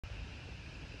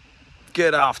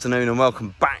Good afternoon and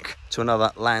welcome back to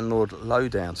another Landlord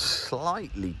Lowdown.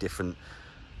 Slightly different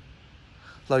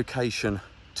location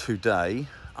today.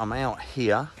 I'm out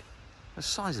here. The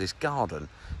size of this garden.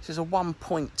 This is a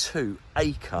 1.2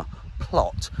 acre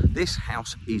plot. This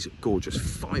house is gorgeous.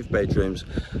 5 bedrooms,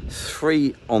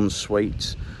 3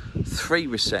 en-suites, 3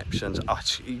 receptions.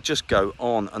 You just go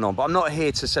on and on. But I'm not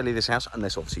here to sell you this house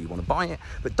unless obviously you want to buy it.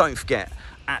 But don't forget,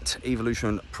 at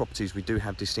Evolution Properties, we do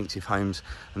have distinctive homes,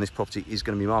 and this property is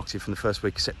going to be marketed from the first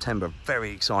week of September.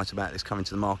 Very excited about this coming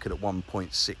to the market at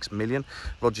 1.6 million.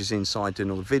 Roger's inside doing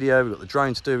all the video. We've got the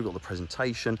drone to do, we've got the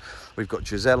presentation. We've got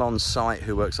Giselle on site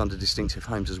who works under distinctive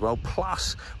homes as well.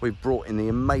 Plus, we've brought in the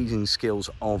amazing skills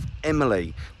of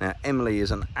Emily. Now, Emily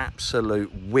is an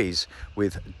absolute whiz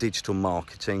with digital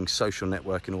marketing, social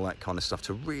networking, all that kind of stuff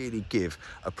to really give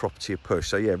a property a push.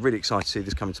 So yeah, really excited to see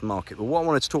this coming to market. But what I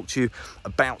wanted to talk to you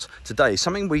about today is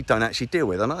something we don't actually deal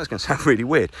with. I know that's going to sound really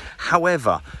weird.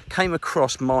 However, came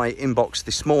across my inbox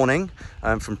this morning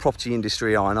from Property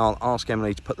Industry Eye, and I'll ask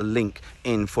Emily to put the link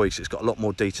in for you, so it's got a lot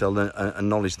more detail and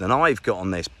knowledge than I've got on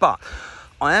this. But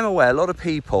I am aware a lot of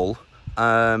people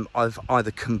I've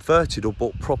either converted or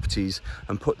bought properties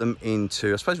and put them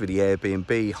into, I suppose, really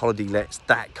Airbnb, holiday lets,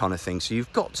 that kind of thing. So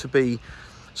you've got to be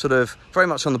sort of very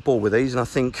much on the ball with these, and I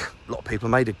think a lot of people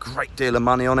made a great deal of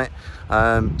money on it.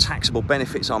 Taxable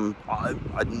benefits, I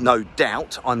no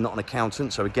doubt. I'm not an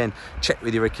accountant, so again, check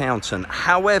with your accountant.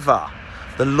 However,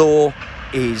 the law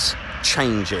is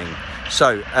changing.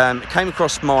 So came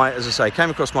across my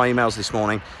emails this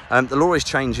morning. The law is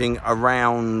changing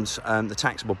around the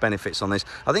taxable benefits on this.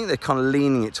 I think they're kind of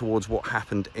leaning it towards what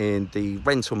happened in the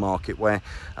rental market, where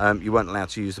you weren't allowed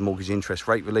to use the mortgage interest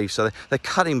rate relief. So they're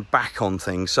cutting back on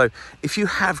things. So if you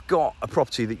have got a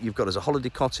property that you've got as a holiday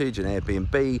cottage, an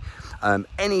Airbnb,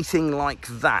 anything like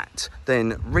that,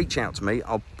 then reach out to me.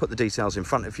 I'll put the details in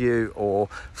front of you, or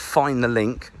find the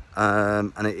link,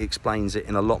 and it explains it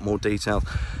in a lot more detail.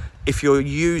 If you're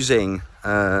using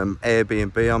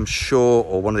Airbnb, I'm sure,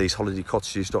 or one of these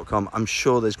holidaycottages.com, I'm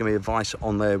sure there's going to be advice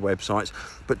on their websites,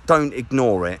 but don't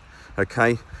ignore it,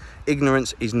 okay?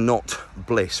 Ignorance is not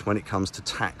bliss when it comes to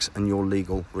tax and your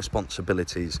legal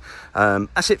responsibilities.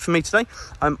 That's it for me today.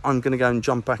 I'm going to go and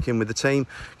jump back in with the team,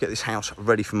 get this house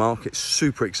ready for market.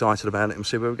 Super excited about it, and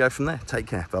see where we go from there. Take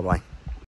care. Bye-bye.